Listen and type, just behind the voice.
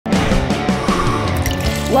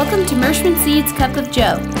Welcome to Merschman Seeds Cup of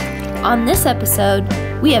Joe. On this episode,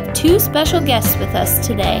 we have two special guests with us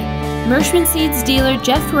today. Merschman Seeds Dealer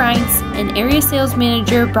Jeff Reints and Area Sales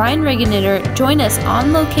Manager Bryan Regennitter join us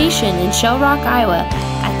on location in Shell Rock, Iowa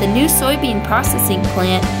at the new soybean processing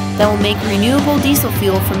plant that will make renewable diesel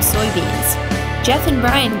fuel from soybeans. Jeff and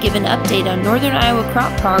Bryan give an update on northern Iowa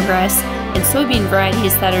crop progress and soybean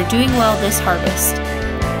varieties that are doing well this harvest.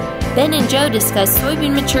 Ben and Joe discuss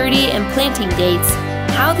soybean maturity and planting dates,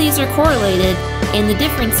 how these are correlated, and the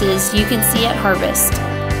differences you can see at harvest.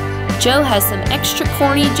 Joe has some extra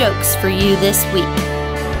corny jokes for you this week.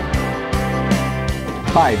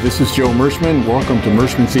 Hi, this is Joe Merschman. Welcome to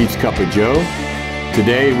Merschman Seeds Cup of Joe.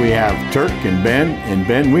 Today we have Turk and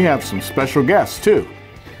Ben, we have some special guests too.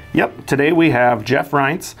 Yep, today we have Jeff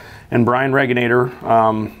Reints and Bryan Regennitter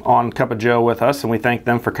on Cup of Joe with us, and we thank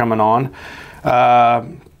them for coming on.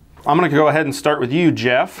 I'm going to go ahead and start with you,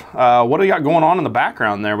 Jeff. What do you got going on in the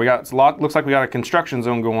background there? We got a lot. Looks like we got a construction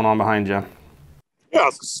zone going on behind you.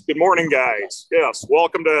 Yes. Good morning, guys. Yes.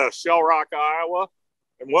 Welcome to Shell Rock, Iowa.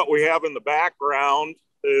 And what we have in the background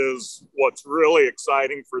is what's really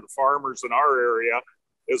exciting for the farmers in our area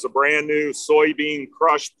is a brand new soybean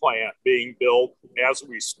crush plant being built as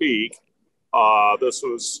we speak. This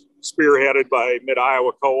was spearheaded by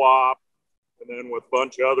Mid-Iowa Co-op and then with a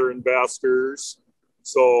bunch of other investors.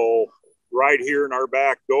 So right here in our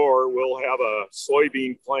back door, we'll have a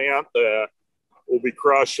soybean plant that will be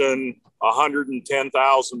crushing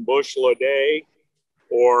 110,000 bushel a day,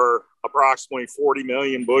 or approximately 40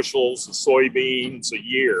 million bushels of soybeans a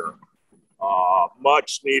year.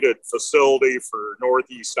 Much needed facility for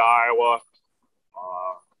Northeast Iowa,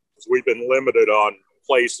 because we've been limited on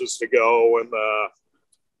places to go and the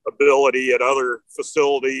ability at other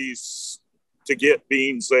facilities to get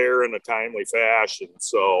beans there in a timely fashion.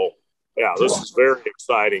 So yeah, this is very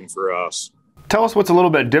exciting for us. Tell us what's a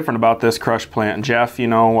little bit different about this crush plant, Jeff. You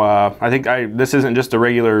know, I think this isn't just a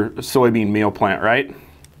regular soybean meal plant, right?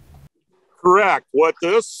 Correct. What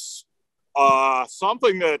this,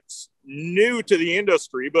 something that's new to the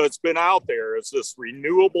industry, but it's been out there, is this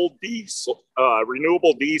renewable diesel.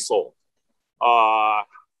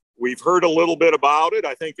 We've heard a little bit about it.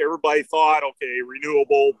 I think everybody thought, okay,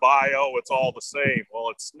 renewable, bio, it's all the same.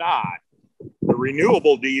 Well, it's not. The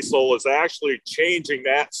renewable diesel is actually changing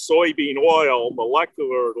that soybean oil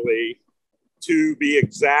molecularly to be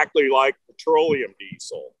exactly like petroleum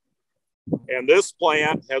diesel. And this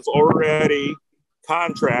plant has already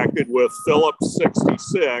contracted with Phillips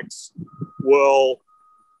 66, will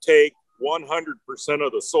take 100%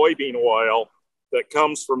 of the soybean oil that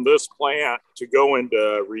comes from this plant to go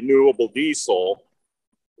into renewable diesel,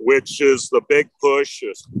 which is the big push,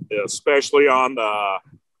 especially on the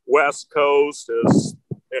West Coast, is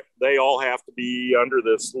they all have to be under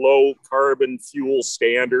this low carbon fuel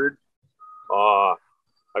standard. I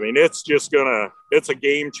mean, it's a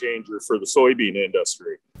game changer for the soybean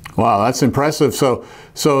industry. Wow, that's impressive. So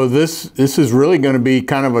this is really going to be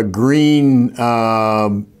kind of a green,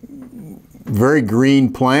 very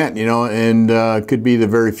green plant, you know, and could be the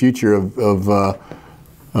very future of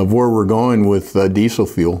where we're going with diesel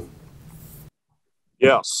fuel.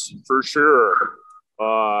 Yes, for sure.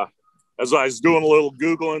 As I was doing a little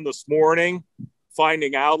Googling this morning,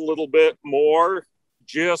 finding out a little bit more,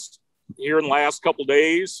 just here in the last couple of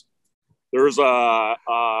days, there's a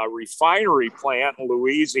refinery plant in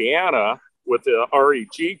Louisiana with the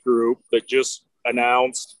REG group that just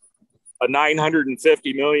announced a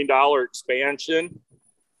 $950 million expansion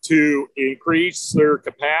to increase their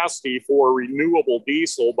capacity for renewable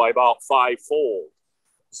diesel by about 5-fold.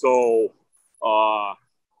 So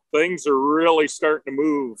things are really starting to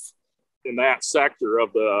move in that sector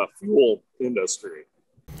of the fuel industry.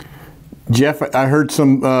 Jeff, I heard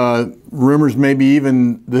some rumors maybe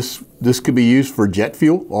even this could be used for jet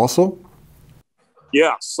fuel also?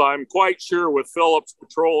 Yes, I'm quite sure with Phillips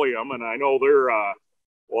Petroleum, and I know they're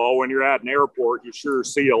well, when you're at an airport, you sure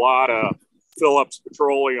see a lot of Phillips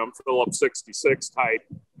Petroleum, Phillips 66 type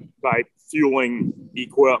fueling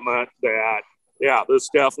equipment that, yeah, this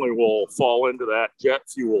definitely will fall into that jet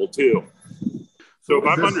fuel too. So if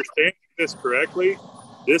I'm understanding this correctly,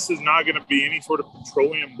 this is not going to be any sort of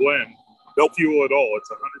petroleum blend, no fuel at all. It's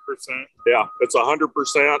 100%. Yeah, it's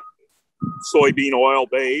 100% soybean oil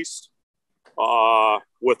based,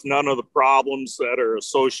 with none of the problems that are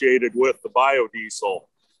associated with the biodiesel,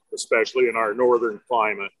 especially in our northern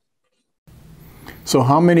climate. So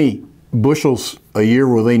how many bushels a year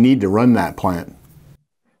will they need to run that plant?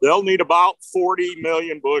 They'll need about 40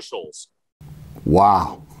 million bushels.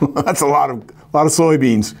 Wow, that's a lot of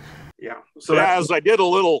soybeans. Yeah. So as I did a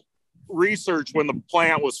little research when the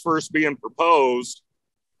plant was first being proposed,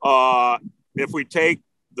 If we take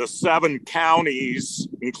the 7 counties,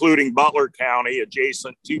 including Butler County,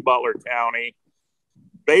 adjacent to Butler County,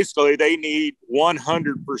 basically they need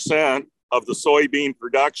 100% of the soybean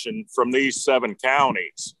production from these 7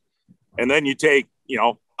 counties. And then you take,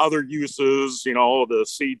 other uses, the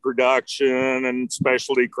seed production and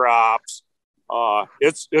specialty crops.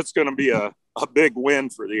 It's going to be a big win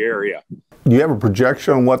for the area. Do you have a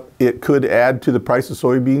projection on what it could add to the price of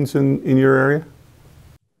soybeans in your area?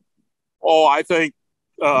 Oh, I think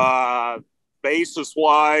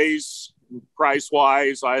basis-wise,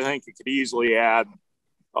 price-wise, I think it could easily add,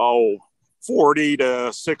 40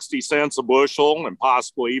 to 60 cents a bushel, and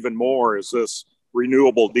possibly even more as this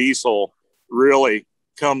renewable diesel really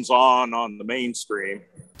comes on the mainstream.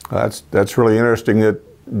 That's really interesting.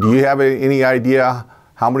 Do you have any idea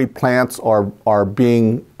how many plants are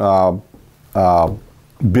being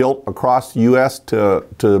built across the U.S. to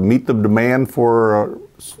meet the demand for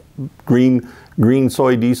green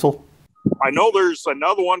soy diesel? I know there's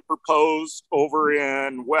another one proposed over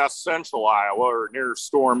in west central Iowa or near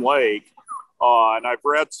Storm Lake. And I've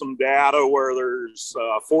read some data where there's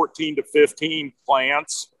 14 to 15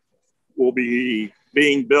 plants will be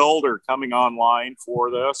being built or coming online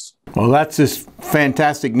for this. Well, that's just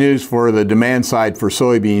fantastic news for the demand side for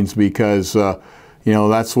soybeans, because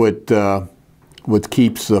that's what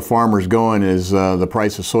keeps the farmers going is the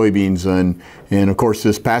price of soybeans, and of course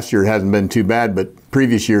this past year it hasn't been too bad, but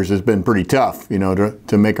previous years has been pretty tough,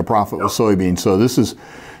 to make a profit with soybeans. So this is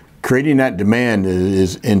creating that demand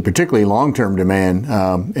is and particularly long-term demand,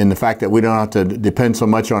 and the fact that we don't have to depend so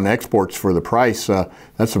much on exports for the price,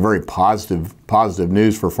 that's a very positive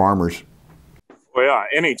news for farmers. Well, yeah,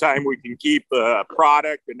 anytime we can keep the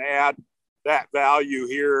product and add that value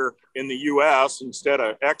here in the U.S. instead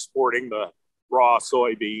of exporting the raw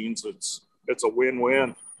soybeans, it's a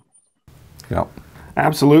win-win. Yep.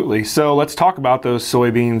 Absolutely. So let's talk about those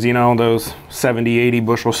soybeans, those 70, 80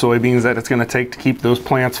 bushel soybeans that it's going to take to keep those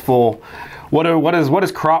plants full. What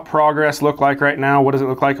does crop progress look like right now? What does it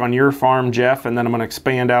look like on your farm, Jeff? And then I'm going to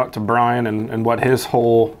expand out to Bryan and what his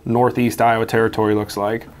whole Northeast Iowa territory looks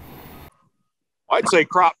like. I'd say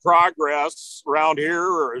crop progress around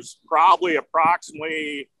here is probably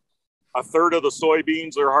approximately a third of the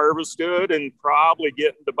soybeans are harvested and probably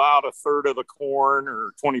getting to about a third of the corn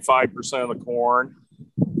or 25% of the corn.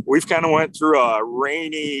 We've kind of went through a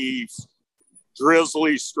rainy,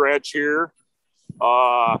 drizzly stretch here.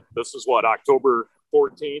 This is October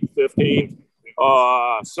 14th,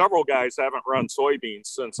 15th. Several guys haven't run soybeans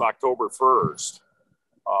since October 1st.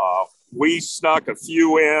 We snuck a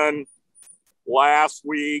few in last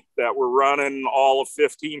week that were running all of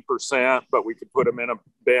 15%, but we could put them in a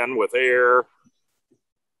bin with air.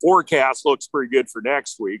 Forecast looks pretty good for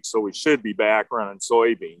next week, so we should be back running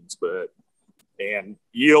soybeans. And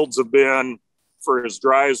yields have been, for as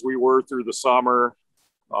dry as we were through the summer,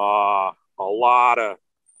 a lot of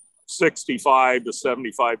 65 to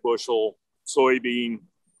 75 bushel soybean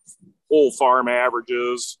whole farm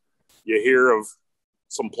averages. You hear of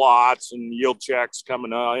some plots and yield checks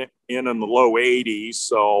coming in the low 80s.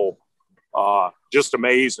 So just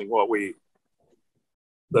amazing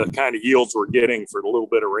the kind of yields we're getting for the little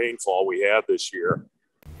bit of rainfall we had this year.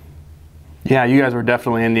 Yeah, you guys were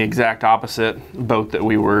definitely in the exact opposite boat that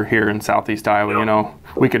we were here in Southeast Iowa.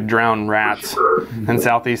 We could drown rats in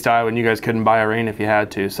Southeast Iowa, and you guys couldn't buy a rain if you had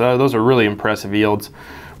to. So those are really impressive yields.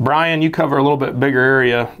 Bryan, you cover a little bit bigger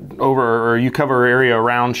area you cover area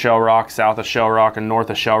around Shell Rock, south of Shell Rock and north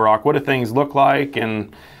of Shell Rock. What do things look like?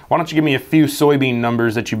 And why don't you give me a few soybean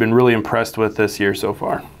numbers that you've been really impressed with this year so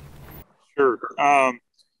far? Sure.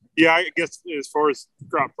 Yeah, I guess as far as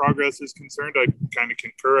crop progress is concerned, I kind of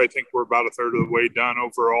concur. I think we're about a third of the way done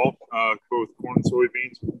overall, both corn and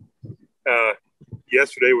soybeans.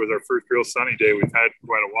 Yesterday was our first real sunny day we've had in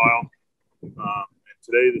quite a while. And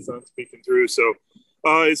today the sun's peeking through. So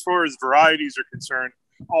as far as varieties are concerned,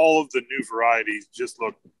 all of the new varieties just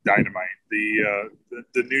look dynamite. The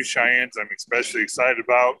new Cheyennes I'm especially excited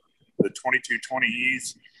about. The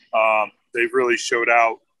 2220Es, they've really showed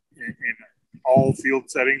out in all field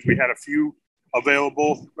settings. We had a few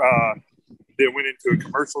available that went into a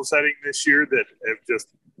commercial setting this year that have just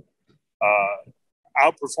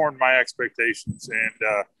outperformed my expectations.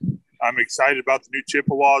 And I'm excited about the new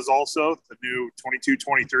Chippewas also, the new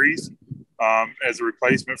 2223s as a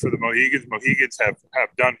replacement for the Mohegans. Mohegans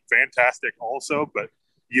have done fantastic also, but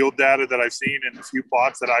yield data that I've seen in the few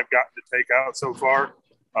plots that I've gotten to take out so far,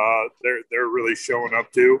 they're really showing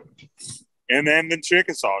up too. And then the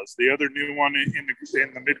Chickasaws, the other new one in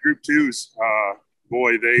the mid group twos.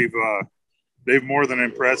 Boy, they've more than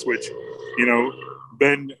impressed. Which,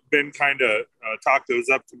 Ben kind of talked those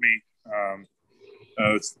up to me.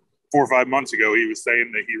 It's 4 or 5 months ago. He was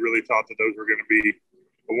saying that he really thought that those were going to be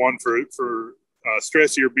the one for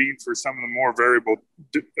stressier beans for some of the more variable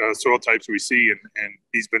soil types we see, and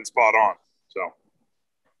he's been spot on. So,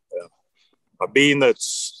 yeah. A bean I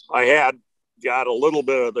had got a little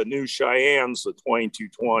bit of the new Cheyennes, the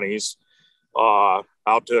 2220s,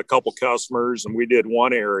 out to a couple customers, and we did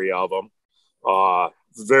one area of them.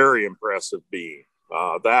 Very impressive bean.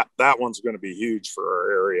 That one's going to be huge for our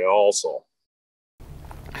area also.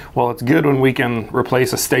 Well, it's good when we can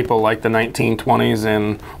replace a staple like the 1920s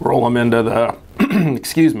and roll them into the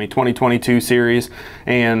excuse me, 2022 series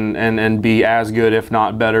and be as good, if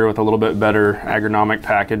not better, with a little bit better agronomic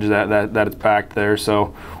package that it's packed there.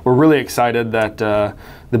 So we're really excited that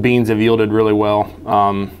the beans have yielded really well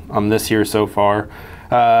this year so far.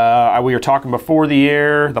 We were talking before the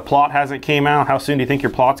air. The plot hasn't came out. How soon do you think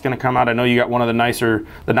your plot's going to come out? I know you got one of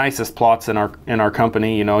the nicest plots in our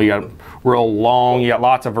company. You know, you got real long. You got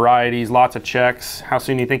lots of varieties, lots of checks. How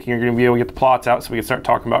soon do you think you're going to be able to get the plots out so we can start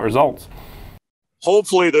talking about results?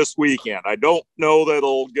 Hopefully this weekend. I don't know that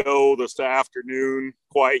it'll go this afternoon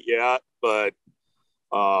quite yet, but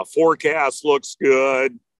forecast looks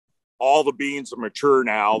good. All the beans are mature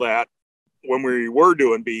now. That when we were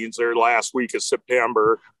doing beans there last week of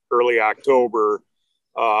September, early October,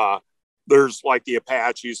 there's like the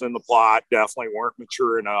Apaches in the plot definitely weren't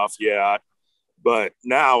mature enough yet. But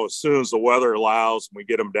now, as soon as the weather allows, and we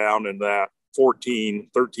get them down in that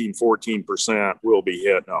 14%, we'll be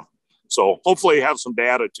hitting them. So hopefully have some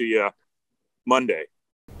data to you Monday.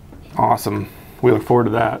 Awesome. We look forward to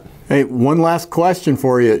that. Hey, one last question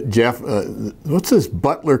for you, Jeff. What's this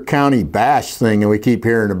Butler County bash thing that we keep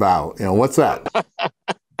hearing about? You know, what's that?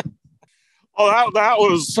 Oh, that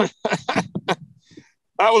was that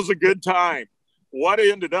was a good time. What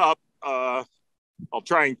ended up, I'll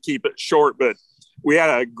try and keep it short, but we had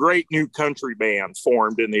a great new country band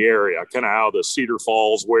formed in the area, kind of out of the Cedar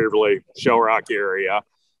Falls, Waverly, Shell Rock area.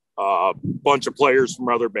 Bunch of players from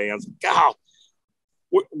other bands. God,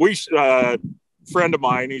 we friend of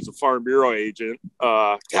mine, he's a Farm Bureau agent.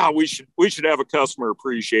 God, we should have a customer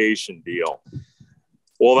appreciation deal.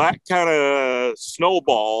 Well, that kind of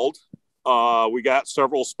snowballed. We got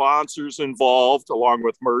several sponsors involved, along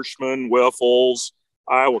with Merschman, Wiffles,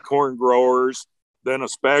 Iowa Corn Growers, then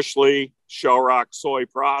especially Shell Rock soy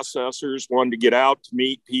processors wanted to get out to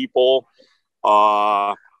meet people.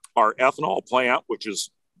 Our ethanol plant, which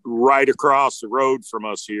is right across the road from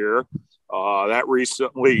us here, that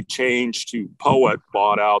recently changed to Poet,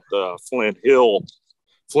 bought out the Flint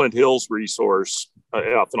Hills resource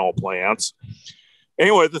ethanol plants.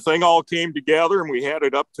 Anyway, the thing all came together and we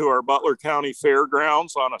headed up to our Butler County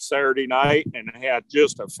Fairgrounds on a Saturday night and had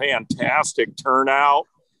just a fantastic turnout.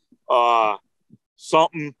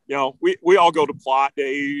 Something, you know, we all go to plot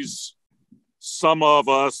days. Some of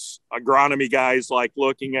us agronomy guys like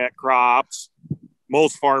looking at crops.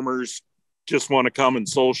 Most farmers just want to come and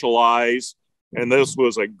socialize. And this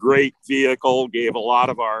was a great vehicle, gave a lot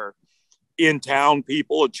of our in-town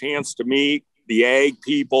people a chance to meet the ag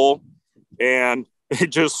people. And it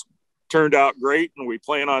just turned out great. And we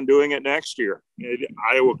plan on doing it next year.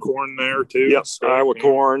 Iowa corn there too. Yes, Iowa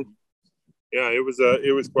corn. Yeah, it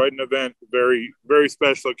was quite an event. Very, very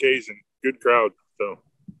special occasion. Good crowd. So,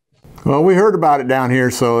 well, we heard about it down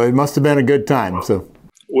here, so it must have been a good time. So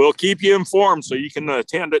we'll keep you informed so you can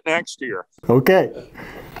attend it next year. Okay.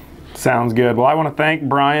 Sounds good. Well, I want to thank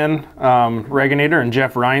Bryan Regennitter and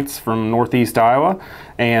Jeff Reints from Northeast Iowa.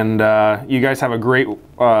 And you guys have a great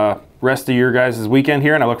rest of your guys' weekend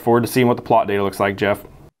here, and I look forward to seeing what the plot data looks like, Jeff.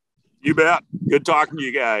 You bet. Good talking to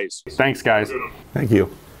you guys. Thanks, guys. Thank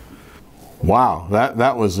you. Wow,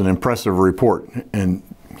 that was an impressive report, and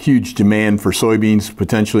huge demand for soybeans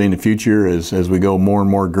potentially in the future as we go more and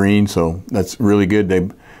more green. So that's really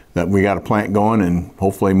good that we got a plant going, and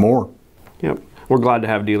hopefully more. Yep. We're glad to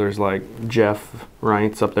have dealers like Jeff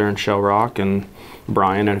Reints up there in Shell Rock and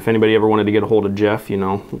Bryan. And if anybody ever wanted to get a hold of Jeff, you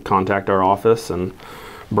know, contact our office and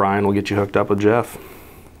Bryan will get you hooked up with Jeff.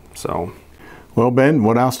 So, well, Ben,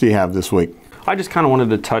 what else do you have this week? I just kind of wanted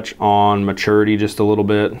to touch on maturity just a little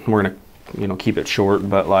bit. We're going to, you know, keep it short,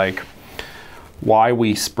 but like why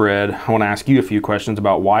we spread. I want to ask you a few questions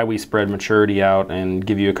about why we spread maturity out and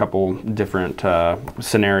give you a couple different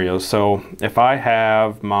scenarios. So if I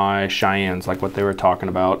have my Cheyennes, like what they were talking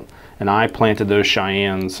about, and I planted those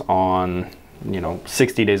Cheyennes on, you know,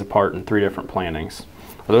 60 days apart in 3 different plantings,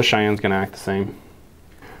 are those Cheyennes going to act the same?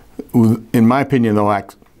 In my opinion, they'll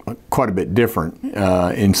act quite a bit different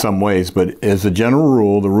in some ways, but as a general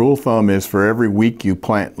rule, the rule of thumb is for every week you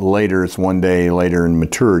plant later, it's 1 day later in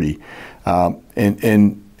maturity.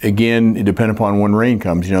 And again, it depends upon when rain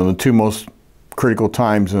comes. You know, the two most critical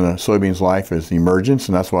times in a soybean's life is the emergence,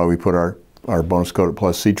 and that's why we put our bonus coated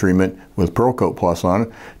plus seed treatment with Pearl Coat Plus on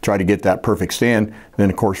it, try to get that perfect stand. Then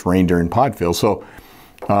of course rain during pod fill. So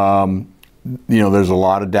you know, there's a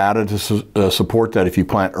lot of data to support that if you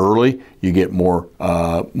plant early, you get more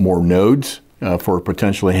nodes for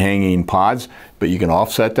potentially hanging pods, but you can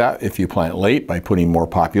offset that if you plant late by putting more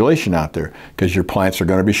population out there, because your plants are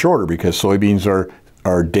going to be shorter, because soybeans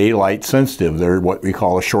are daylight sensitive. They're what we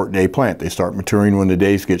call a short day plant. They start maturing when the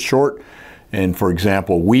days get short. And for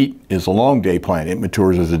example, wheat is a long day plant. It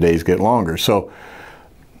matures as the days get longer. So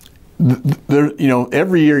there, you know,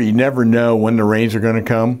 every year you never know when the rains are going to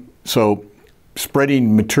come. So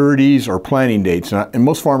spreading maturities or planting dates, and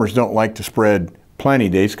most farmers don't like to spread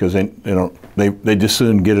planting dates because they just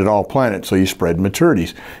soon get it all planted. So you spread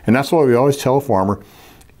maturities, and that's why we always tell a farmer,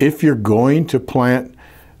 if you're going to plant,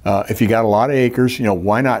 if you got a lot of acres, you know,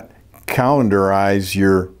 why not calendarize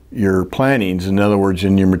your plantings? In other words,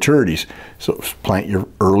 in your maturities. So plant your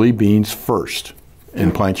early beans first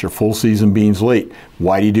and plant your full season beans late.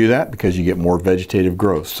 Why do you do that? Because you get more vegetative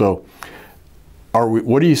growth. So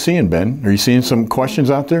what are you seeing, Ben? Are you seeing some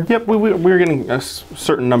questions out there? Yep, we're getting a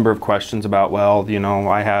certain number of questions about, well, you know,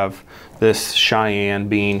 I have this Cheyenne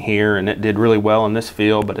bean here and it did really well in this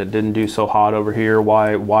field, but it didn't do so hot over here.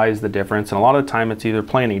 Why is the difference? And a lot of the time it's either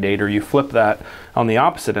planting date, or you flip that on the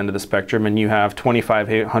opposite end of the spectrum and you have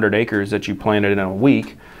 2,500 acres that you planted in a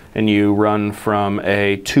week, and you run from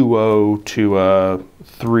a 2.0 to a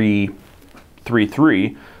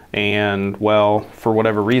 3.3, and well, for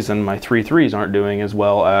whatever reason, my 3.3s aren't doing as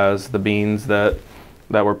well as the beans that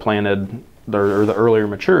were planted, or the earlier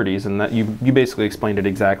maturities. And that you basically explained it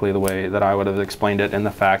exactly the way that I would have explained it, in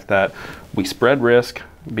the fact that we spread risk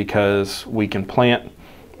because we can plant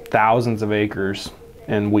thousands of acres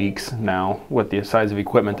in weeks now with the size of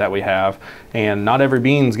equipment that we have, and not every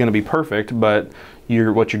bean is going to be perfect, but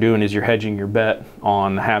what you're doing is you're hedging your bet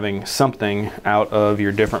on having something out of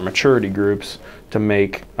your different maturity groups to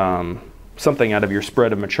make something out of your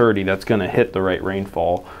spread of maturity that's going to hit the right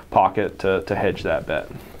rainfall pocket to hedge that bet.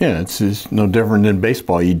 Yeah, it's no different than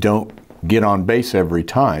baseball. You don't get on base every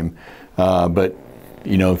time, but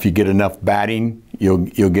you know, if you get enough batting, you'll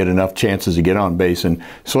get enough chances to get on base. And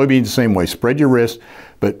soybeans the same way. Spread your risk,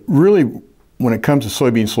 but really, when it comes to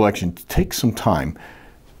soybean selection, take some time.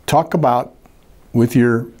 Talk about with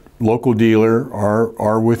your local dealer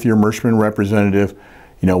or with your Merschman representative,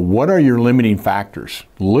 you know, what are your limiting factors?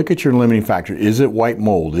 Look at your limiting factor. Is it white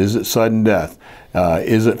mold? Is it sudden death?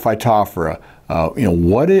 Is it phytophthora? You know,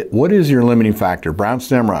 what is your limiting factor? Brown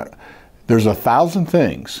stem rot. There's 1,000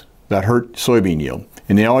 things that hurt soybean yield.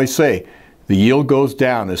 And they always say the yield goes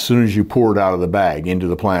down as soon as you pour it out of the bag into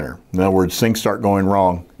the planter. In other words, things start going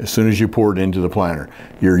wrong as soon as you pour it into the planter.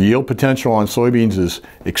 Your yield potential on soybeans is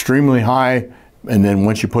extremely high, and then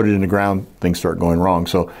once you put it in the ground, things start going wrong.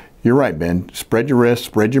 So you're right, Ben. Spread your risk,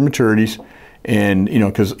 spread your maturities, and you know,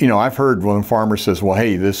 because you know, I've heard when a farmer says, "Well,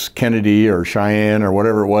 hey, this Kennedy or Cheyenne or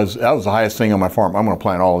whatever it was, that was the highest thing on my farm. I'm going to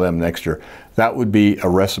plant all of them next year." That would be a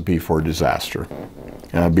recipe for disaster,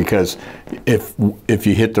 because if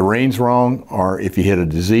you hit the rains wrong, or if you hit a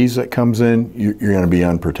disease that comes in, you're going to be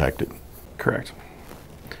unprotected. Correct.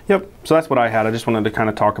 Yep, so that's what I had. I just wanted to kind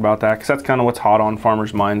of talk about that, because that's kind of what's hot on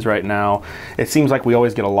farmers' minds right now. It seems like we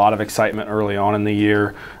always get a lot of excitement early on in the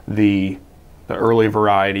year. The early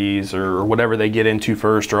varieties or whatever they get into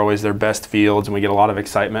first are always their best fields, and we get a lot of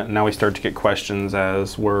excitement. And now we start to get questions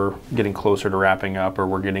as we're getting closer to wrapping up, or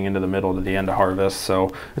we're getting into the middle to the end of harvest.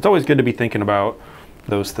 So it's always good to be thinking about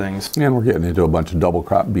those things. And we're getting into a bunch of double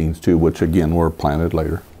crop beans too, which again were planted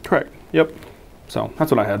later. Correct. Yep. So that's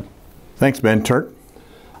what I had. Thanks, Ben. Turk?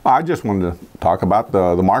 I just wanted to talk about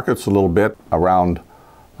the markets a little bit. Around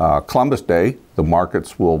Columbus Day, the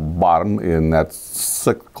markets will bottom in that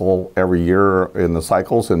cyclical every year in the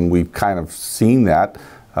cycles, and we've kind of seen that.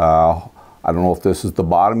 I don't know if this is the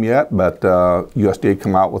bottom yet, but USDA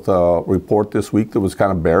come out with a report this week that was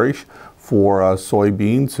kind of bearish for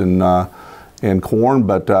soybeans and corn,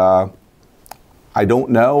 but I don't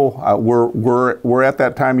know. We're at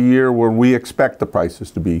that time of year where we expect the prices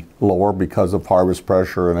to be lower because of harvest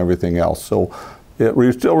pressure and everything else. So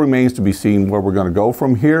it still remains to be seen where we're going to go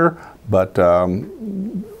from here. But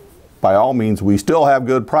by all means, we still have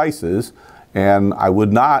good prices, and I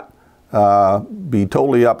would not be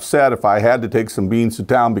totally upset if I had to take some beans to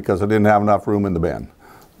town because I didn't have enough room in the bin.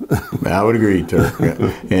 I would agree, Turk.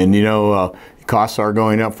 And you know, costs are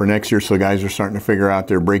going up for next year, so guys are starting to figure out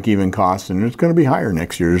their break-even costs, and it's going to be higher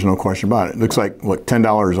next year. There's no question about it. It looks like what $10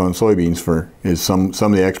 on soybeans is some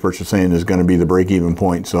of the experts are saying is going to be the break-even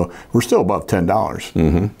point. So we're still above $10.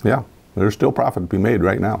 Mm-hmm. Yeah, there's still profit to be made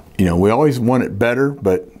right now. You know, we always want it better,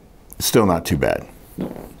 but it's still not too bad.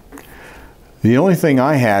 The only thing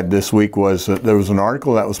I had this week was there was an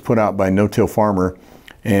article that was put out by No Till Farmer,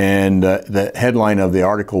 and the headline of the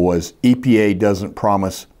article was EPA doesn't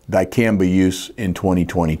promise dicamba use in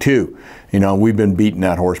 2022. You know, we've been beating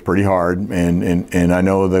that horse pretty hard, and I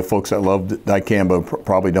know the folks that love dicamba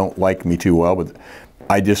probably don't like me too well, but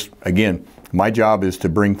I just, again, my job is to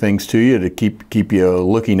bring things to you to keep you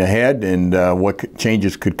looking ahead and what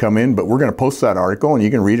changes could come in. But we're going to post that article, and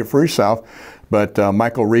you can read it for yourself. But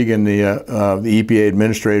Michael Regan, the EPA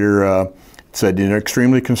administrator, said they're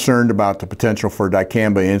extremely concerned about the potential for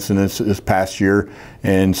dicamba incidents this past year,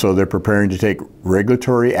 and so they're preparing to take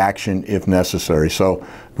regulatory action if necessary. So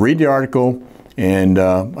read the article, and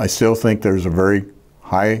I still think there's a very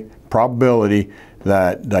high probability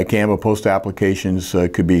that dicamba post applications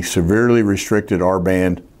could be severely restricted or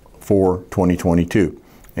banned for 2022,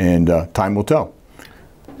 and time will tell.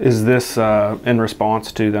 Is this in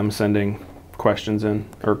response to them sending questions in,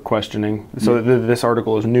 or questioning? So this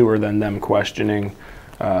article is newer than them questioning,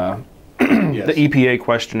 yes, the EPA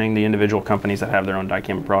questioning the individual companies that have their own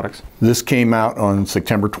dicamba products? This came out on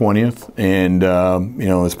September 20th, and you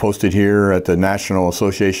know, it's posted here at the National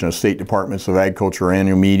Association of State Departments of Agriculture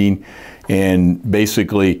annual meeting, and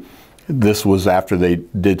basically this was after they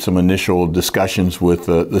did some initial discussions with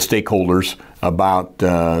the stakeholders about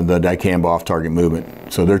the dicamba off-target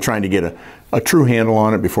movement. So they're trying to get a true handle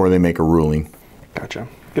on it before they make a ruling. Gotcha.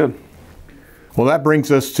 Good. Well, that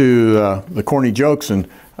brings us to the corny jokes, and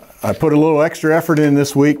I put a little extra effort in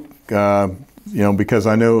this week, you know, because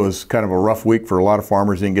I know it was kind of a rough week for a lot of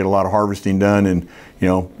farmers. Didn't get a lot of harvesting done, and you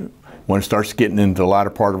know, when it starts getting into the latter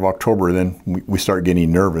part of October, then we start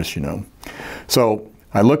getting nervous, you know. So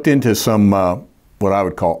I looked into some what I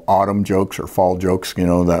would call autumn jokes or fall jokes, you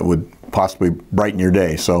know, that would possibly brighten your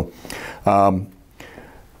day. So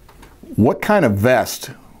what kind of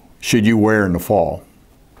vest should you wear in the fall?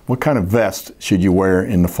 What kind of vest should you wear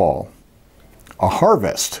in the fall? A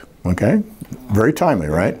harvest, okay? Very timely,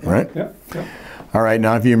 right? Right? Yeah. All right,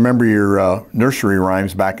 now if you remember your nursery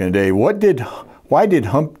rhymes back in the day, why did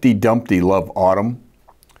Humpty Dumpty love autumn?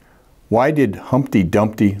 Why did Humpty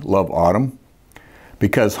Dumpty love autumn?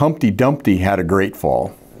 Because Humpty Dumpty had a great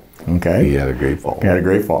fall. Okay? He had a great fall. He had a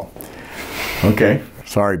great fall. Okay,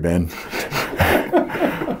 sorry, Ben.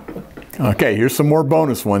 Okay, here's some more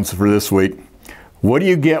bonus ones for this week. What do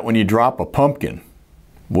you get when you drop a pumpkin?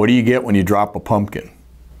 What do you get when you drop a pumpkin?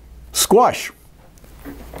 Squash.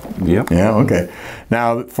 Yep. Yeah, okay.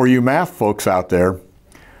 Now, for you math folks out there,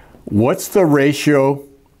 what's the ratio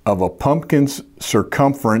of a pumpkin's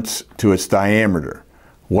circumference to its diameter?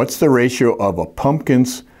 What's the ratio of a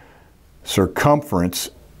pumpkin's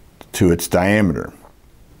circumference to its diameter?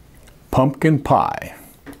 Pumpkin pie.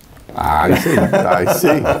 I see. I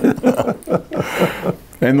see.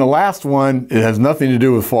 And the last one, it has nothing to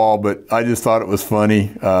do with fall, but I just thought it was funny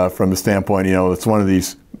from the standpoint, you know, it's one of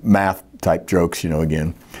these math type jokes, you know,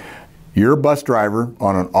 again. You're a bus driver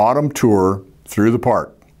on an autumn tour through the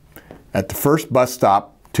park. At the first bus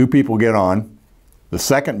stop, 2 people get on. The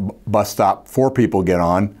second bus stop, 4 people get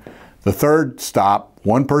on. The third stop,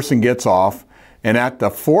 1 person gets off. And at the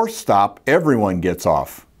 4th stop, everyone gets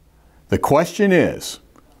off. The question is,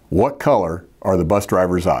 what color are the bus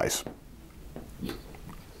driver's eyes?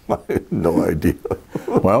 I have no idea.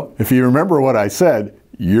 Well, if you remember what I said,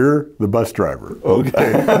 you're the bus driver.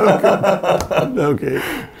 Okay.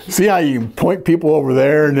 Okay. See how you can point people over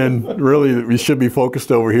there and then really we should be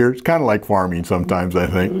focused over here? It's kind of like farming sometimes, I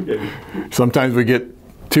think. Okay. Sometimes we get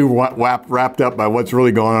too wrapped up by what's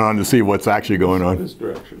really going on to see what's actually going on. This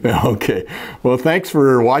direction. Okay. Well, thanks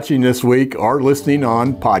for watching this week or listening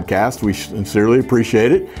on podcast. We sincerely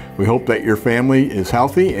appreciate it. We hope that your family is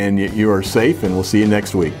healthy and you are safe, and we'll see you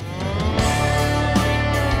next week.